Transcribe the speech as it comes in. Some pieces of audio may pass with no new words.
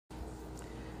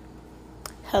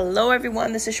Hello,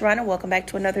 everyone. This is Sharon, and welcome back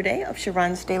to another day of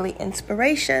Sharon's Daily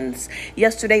Inspirations.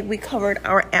 Yesterday, we covered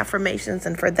our affirmations,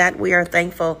 and for that, we are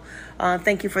thankful.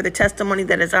 Thank you for the testimony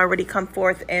that has already come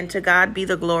forth, and to God be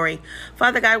the glory.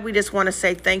 Father God, we just want to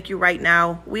say thank you right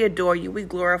now. We adore you. We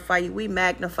glorify you. We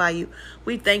magnify you.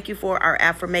 We thank you for our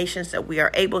affirmations that we are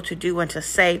able to do and to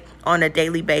say on a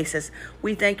daily basis.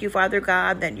 We thank you, Father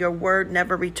God, that your word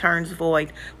never returns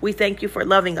void. We thank you for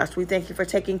loving us. We thank you for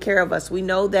taking care of us. We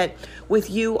know that with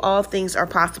you, all things are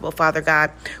possible, Father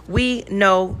God. We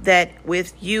know that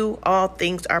with you, all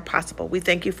things are possible. We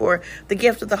thank you for the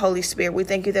gift of the Holy Spirit. We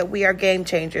thank you that we are game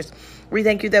changers. We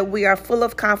thank you that we are full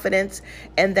of confidence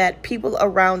and that people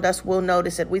around us will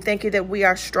notice it. We thank you that we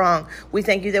are strong. We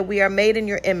thank you that we are made in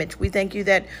your image. We thank you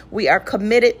that we are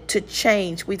committed to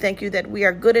change. We thank you that we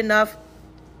are good enough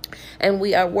and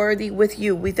we are worthy with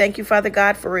you. We thank you, Father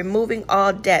God, for removing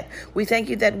all debt. We thank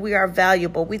you that we are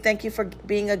valuable. We thank you for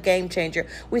being a game changer.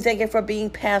 We thank you for being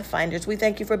pathfinders. We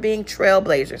thank you for being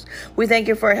trailblazers. We thank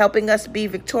you for helping us be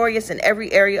victorious in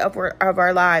every area of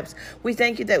our lives. We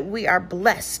thank you that we are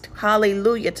blessed.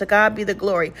 Hallelujah. To God be the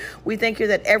glory. We thank you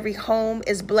that every home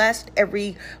is blessed.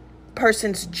 Every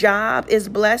person's job is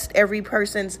blessed. Every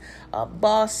person's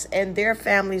boss and their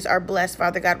families are blessed,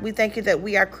 Father God. We thank you that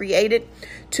we are created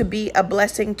to be a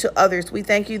blessing to others. We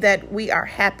thank you that we are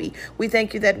happy. We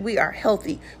thank you that we are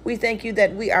healthy. We thank you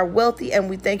that we are wealthy, and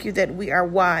we thank you that we are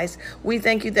wise. We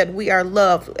thank you that we are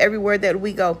loved everywhere that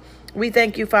we go. We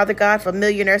thank you, Father God, for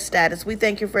millionaire status. We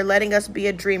thank you for letting us be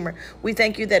a dreamer. We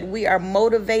thank you that we are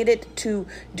motivated to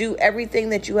do everything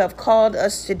that you have called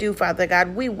us to do, Father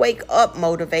God. We wake up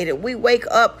motivated. We wake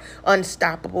up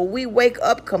unstoppable. We wake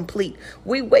up complete.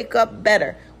 We wake up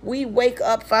better. We wake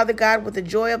up, Father God, with the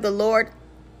joy of the Lord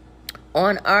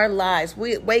on our lives.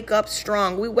 We wake up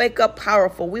strong. We wake up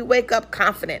powerful. We wake up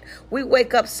confident. We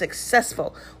wake up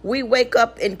successful. We wake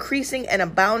up increasing and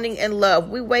abounding in love.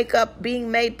 We wake up being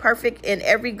made perfect in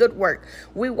every good work.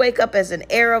 We wake up as an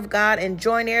heir of God and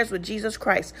joint heirs with Jesus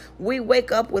Christ. We wake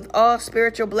up with all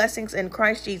spiritual blessings in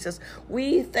Christ Jesus.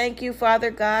 We thank you, Father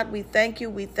God. We thank you.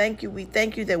 We thank you. We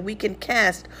thank you that we can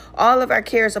cast all of our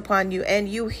cares upon you and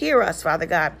you hear us, Father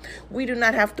God. We do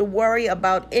not have to worry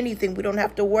about anything. We don't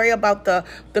have to worry about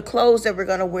the clothes that we're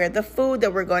going to wear, the food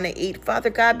that we're going to eat, Father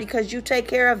God, because you take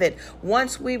care of it.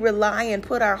 Once we rely and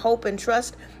put our hope and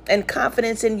trust and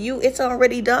confidence in you, it's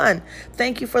already done.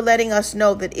 Thank you for letting us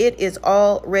know that it is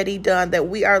already done, that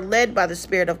we are led by the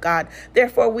Spirit of God.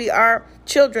 Therefore, we are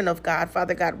children of God,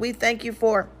 Father God. We thank you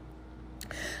for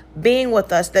being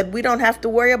with us, that we don't have to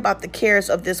worry about the cares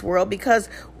of this world because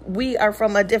we are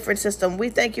from a different system. We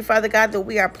thank you, Father God, that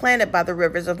we are planted by the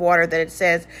rivers of water that it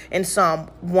says in Psalm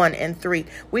 1 and 3.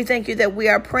 We thank you that we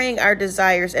are praying our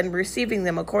desires and receiving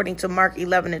them according to Mark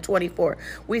 11 and 24.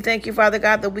 We thank you, Father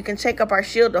God, that we can take up our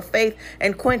shield of faith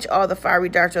and quench all the fiery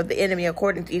darts of the enemy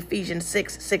according to Ephesians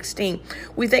 6:16.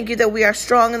 We thank you that we are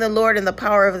strong in the Lord and the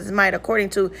power of his might according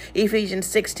to Ephesians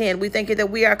 6:10. We thank you that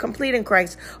we are complete in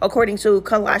Christ according to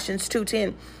Colossians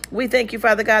 2:10. We thank you,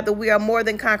 Father God, that we are more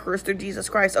than conquerors through Jesus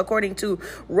Christ, according to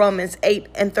Romans 8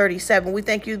 and 37. We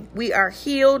thank you we are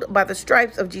healed by the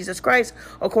stripes of Jesus Christ,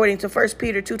 according to 1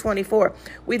 Peter 2:24.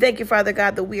 We thank you, Father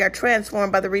God, that we are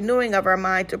transformed by the renewing of our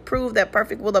mind to prove that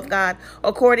perfect will of God,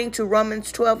 according to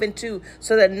Romans 12 and 2,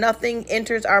 so that nothing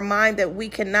enters our mind that we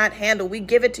cannot handle. We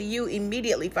give it to you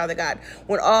immediately, Father God.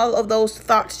 When all of those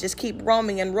thoughts just keep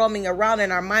roaming and roaming around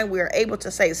in our mind, we are able to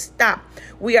say stop.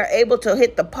 We are able to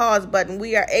hit the pause button.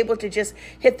 We are able to just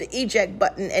hit the eject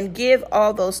button and give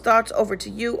all those thoughts over to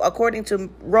you according to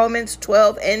Romans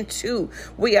 12 and 2.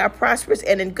 We are prosperous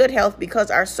and in good health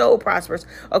because our soul prospers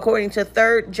according to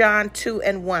 3 John 2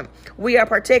 and 1. We are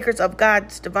partakers of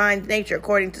God's divine nature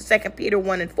according to 2 Peter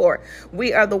 1 and 4.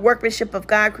 We are the workmanship of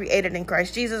God created in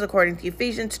Christ Jesus according to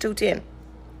Ephesians 2:10.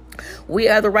 We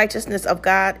are the righteousness of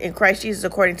God in Christ Jesus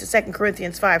according to 2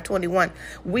 Corinthians 5:21.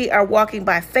 We are walking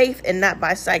by faith and not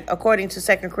by sight according to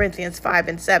 2 Corinthians 5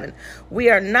 and 7. We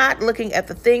are not looking at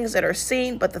the things that are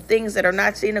seen, but the things that are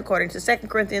not seen according to 2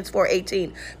 Corinthians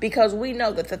 4:18, because we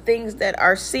know that the things that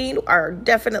are seen are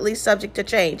definitely subject to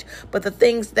change, but the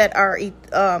things that are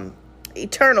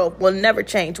eternal will never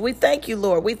change. We thank you,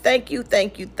 Lord. We thank you,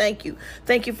 thank you, thank you.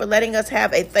 Thank you for letting us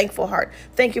have a thankful heart.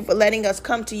 Thank you for letting us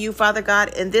come to you, Father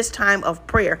God, in this time of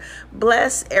prayer.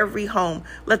 Bless every home.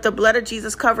 Let the blood of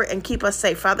Jesus cover and keep us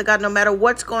safe. Father God, no matter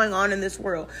what's going on in this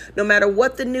world, no matter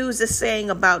what the news is saying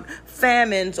about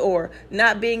famines or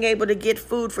not being able to get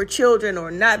food for children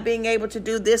or not being able to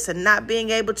do this and not being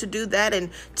able to do that and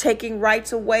taking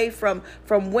rights away from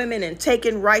women and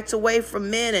taking rights away from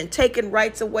men and taking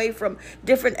rights away from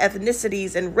different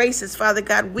ethnicities and races, Father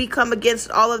God. We come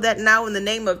against all of that now in the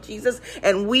name of Jesus,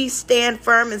 and we stand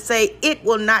firm and say, it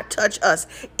will not touch us.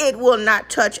 It will not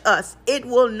touch us. It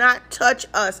will not touch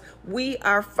us. We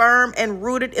are firm and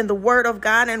rooted in the word of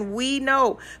God, and we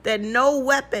know that no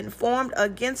weapon formed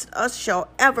against us shall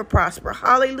ever prosper.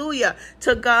 Hallelujah.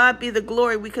 To God be the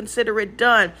glory. We consider it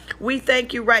done. We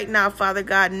thank you right now, Father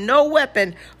God. No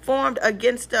weapon formed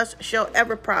against us shall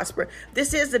ever prosper.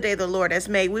 This is the day the Lord has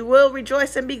made. We will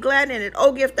rejoice and be glad in it.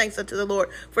 Oh, give thanks unto the Lord,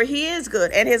 for he is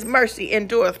good and his mercy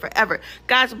endureth forever.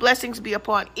 God's blessings be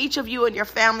upon each of you and your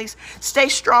families. Stay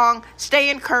strong,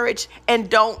 stay encouraged, and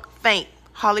don't faint.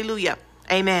 Hallelujah.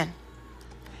 Amen.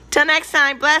 Till next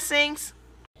time, blessings.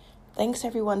 Thanks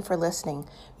everyone for listening.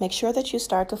 Make sure that you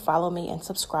start to follow me and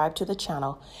subscribe to the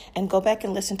channel, and go back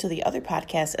and listen to the other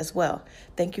podcasts as well.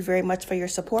 Thank you very much for your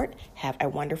support. Have a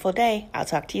wonderful day. I'll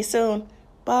talk to you soon.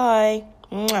 Bye.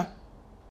 Mwah.